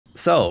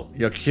So,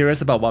 you're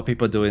curious about what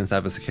people do in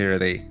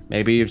cybersecurity.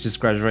 Maybe you've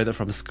just graduated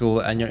from school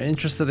and you're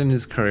interested in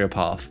this career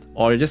path.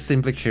 Or you're just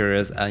simply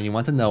curious and you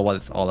want to know what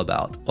it's all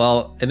about.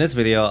 Well, in this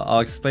video, I'll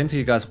explain to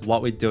you guys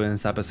what we do in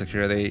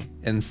cybersecurity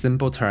in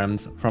simple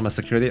terms from a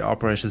Security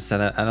Operations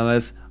Center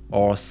analyst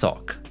or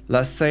SOC.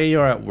 Let's say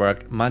you're at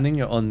work minding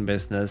your own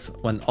business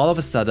when all of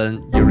a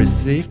sudden you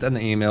received an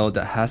email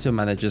that has your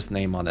manager's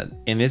name on it.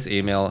 In this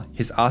email,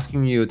 he's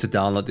asking you to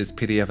download this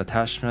PDF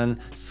attachment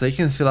so you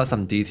can fill out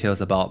some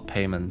details about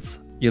payments.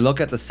 You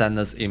look at the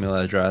sender's email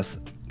address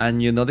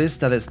and you notice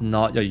that it's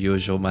not your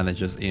usual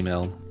manager's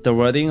email. The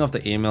wording of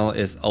the email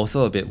is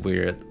also a bit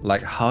weird,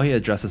 like how he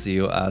addresses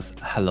you as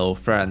 "hello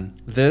friend."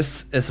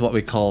 This is what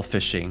we call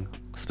phishing.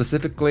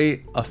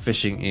 Specifically, a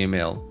phishing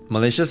email.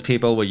 Malicious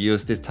people will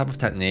use this type of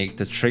technique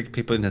to trick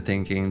people into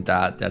thinking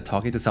that they're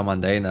talking to someone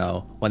they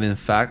know, when in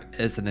fact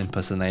it's an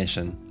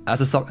impersonation.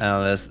 As a SOC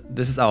analyst,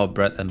 this is our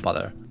bread and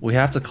butter. We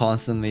have to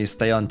constantly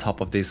stay on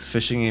top of these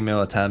phishing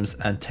email attempts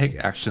and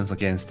take actions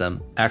against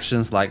them.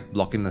 Actions like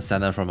blocking the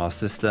sender from our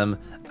system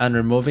and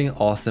removing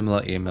all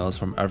similar emails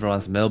from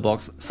everyone's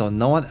mailbox so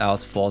no one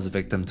else falls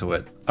victim to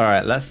it.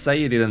 Alright, let's say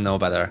you didn't know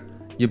better.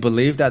 You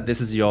believe that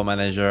this is your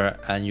manager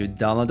and you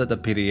downloaded the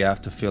PDF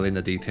to fill in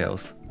the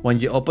details. When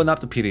you open up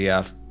the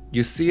PDF,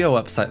 you see a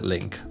website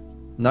link.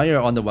 Now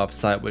you're on the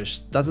website,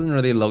 which doesn't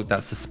really look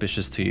that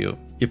suspicious to you.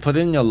 You put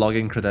in your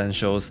login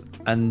credentials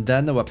and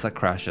then the website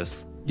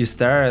crashes. You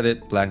stare at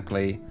it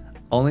blankly,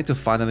 only to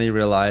finally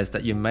realize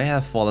that you may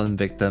have fallen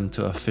victim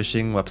to a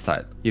phishing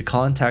website. You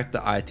contact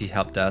the IT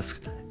help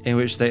desk, in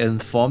which they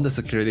inform the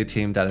security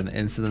team that an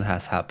incident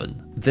has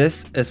happened.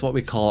 This is what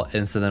we call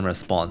incident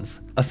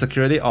response. A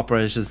security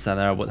operations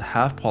center would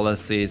have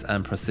policies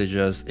and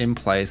procedures in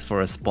place for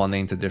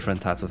responding to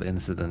different types of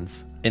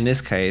incidents. In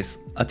this case,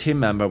 a team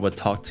member would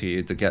talk to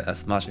you to get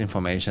as much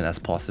information as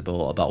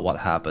possible about what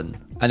happened.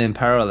 And in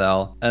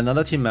parallel,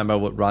 another team member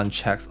would run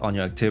checks on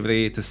your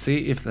activity to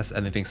see if there's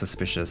anything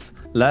suspicious.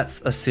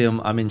 Let's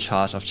assume I'm in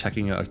charge of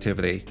checking your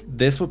activity.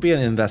 This would be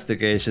an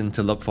investigation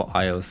to look for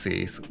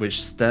IOCs,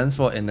 which stands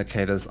for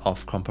indicators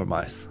of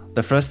compromise.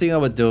 The first thing I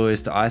would do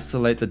is to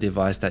isolate the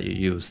device that you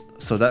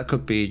used, so that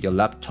could be your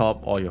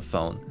laptop or your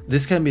phone.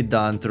 This can be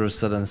done through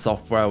certain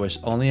software which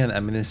only an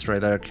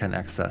administrator can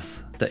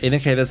access. The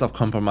indicators of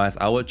compromise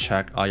I would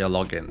check are your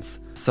logins,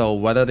 so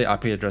whether the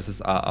IP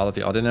addresses are out of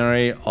the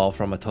ordinary or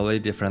from a totally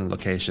different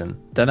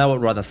location. Then I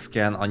would run a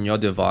scan on your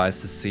device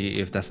to see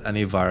if there's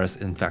any virus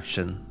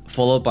infection,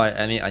 followed by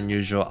any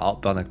unusual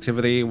outbound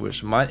activity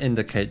which might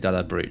indicate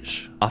data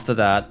breach. After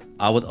that,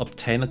 I would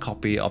obtain a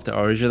copy of the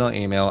original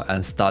email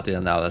and start the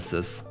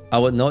analysis. I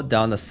would note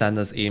down the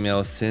sender's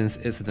email since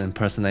it's an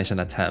impersonation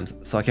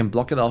attempt, so I can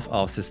block it off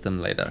our system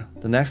later.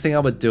 The next thing I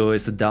would do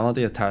is to download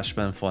the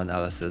attachment for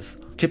analysis.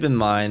 Keep in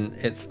mind,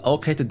 it's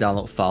okay to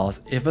download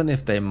files even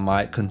if they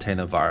might contain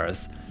a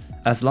virus.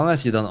 As long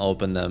as you don't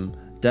open them,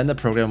 then the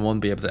program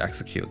won't be able to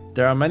execute.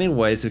 There are many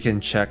ways you can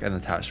check an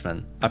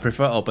attachment. I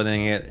prefer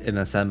opening it in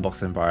a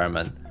sandbox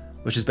environment,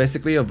 which is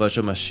basically a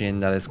virtual machine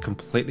that is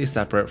completely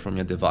separate from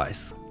your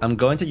device. I'm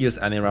going to use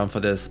AnyRun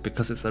for this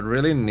because it's a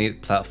really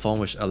neat platform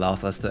which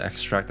allows us to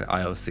extract the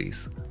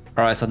IOCs.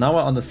 Alright, so now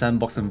we're on the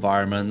sandbox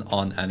environment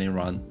on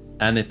AnyRun.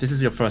 And if this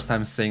is your first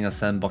time seeing a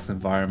sandbox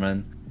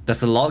environment,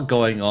 there's a lot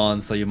going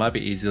on, so you might be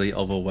easily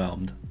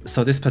overwhelmed.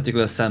 So this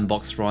particular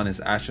sandbox run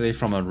is actually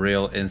from a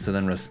real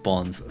incident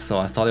response, so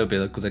I thought it would be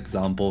a good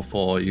example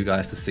for you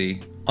guys to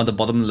see. On the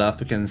bottom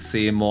left, we can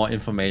see more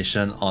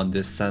information on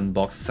this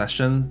sandbox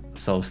session,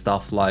 so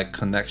stuff like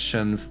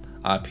connections,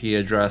 IP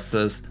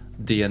addresses,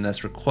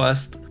 DNS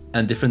requests,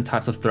 and different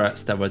types of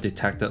threats that were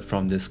detected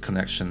from these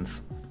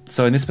connections.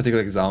 So in this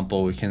particular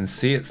example, we can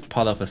see it's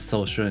part of a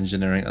social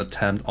engineering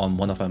attempt on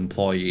one of our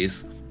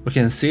employees. We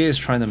can see it's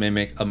trying to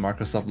mimic a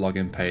Microsoft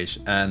login page,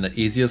 and the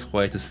easiest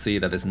way to see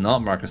that it's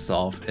not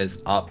Microsoft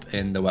is up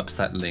in the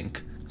website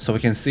link. So we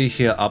can see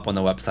here up on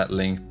the website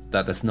link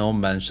that there's no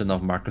mention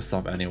of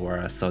Microsoft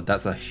anywhere, so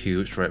that's a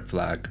huge red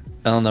flag.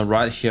 And on the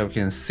right here, we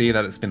can see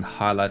that it's been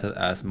highlighted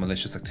as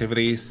malicious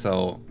activity,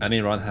 so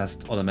AnyRun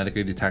has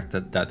automatically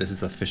detected that this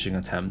is a phishing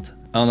attempt.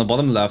 And on the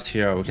bottom left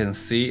here, we can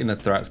see in the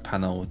threats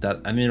panel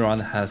that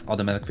AnyRun has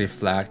automatically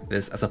flagged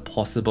this as a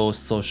possible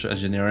social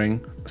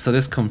engineering. So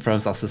this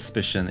confirms our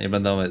suspicion,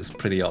 even though it's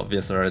pretty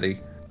obvious already.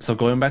 So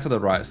going back to the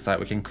right side,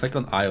 we can click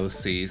on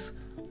IOCs,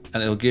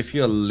 and it will give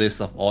you a list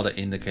of all the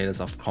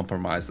indicators of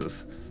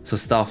compromises. So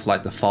stuff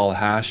like the file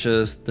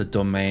hashes, the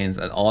domains,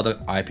 and all the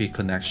IP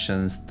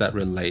connections that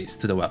relates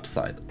to the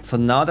website. So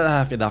now that I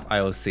have enough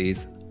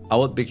IOCs, I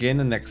would begin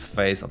the next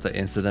phase of the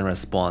incident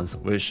response,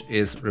 which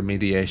is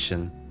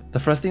remediation. The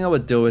first thing I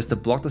would do is to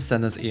block the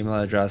sender's email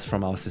address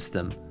from our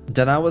system.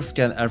 Then I would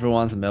scan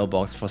everyone's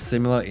mailbox for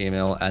similar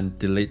email and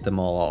delete them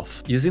all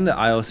off. Using the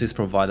IOCs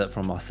provided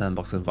from our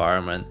sandbox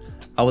environment,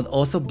 I would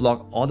also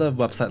block all the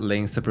website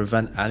links to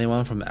prevent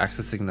anyone from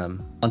accessing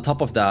them. On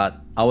top of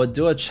that, I would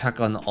do a check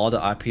on all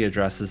the IP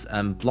addresses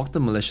and block the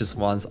malicious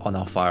ones on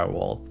our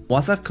firewall.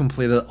 Once I've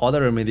completed all the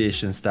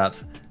remediation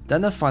steps,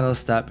 Then the final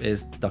step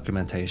is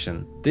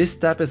documentation. This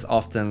step is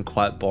often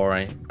quite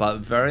boring, but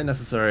very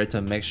necessary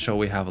to make sure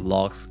we have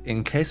logs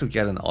in case we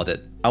get an audit.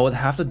 I would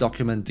have to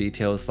document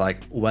details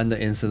like when the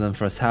incident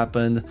first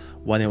happened,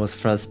 when it was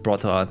first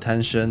brought to our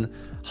attention,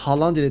 how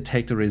long did it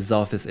take to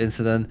resolve this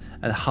incident,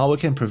 and how we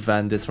can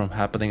prevent this from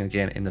happening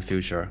again in the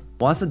future.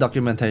 Once the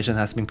documentation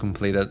has been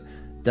completed,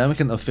 then we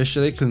can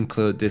officially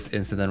conclude this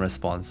incident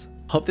response.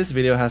 Hope this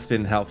video has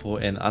been helpful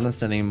in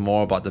understanding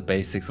more about the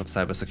basics of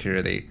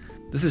cybersecurity.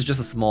 This is just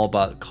a small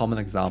but common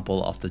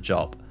example of the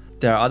job.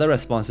 There are other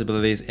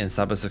responsibilities in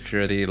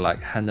cybersecurity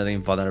like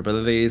handling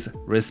vulnerabilities,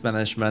 risk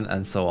management,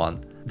 and so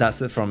on.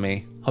 That's it from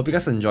me. Hope you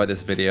guys enjoyed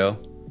this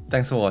video.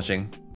 Thanks for watching.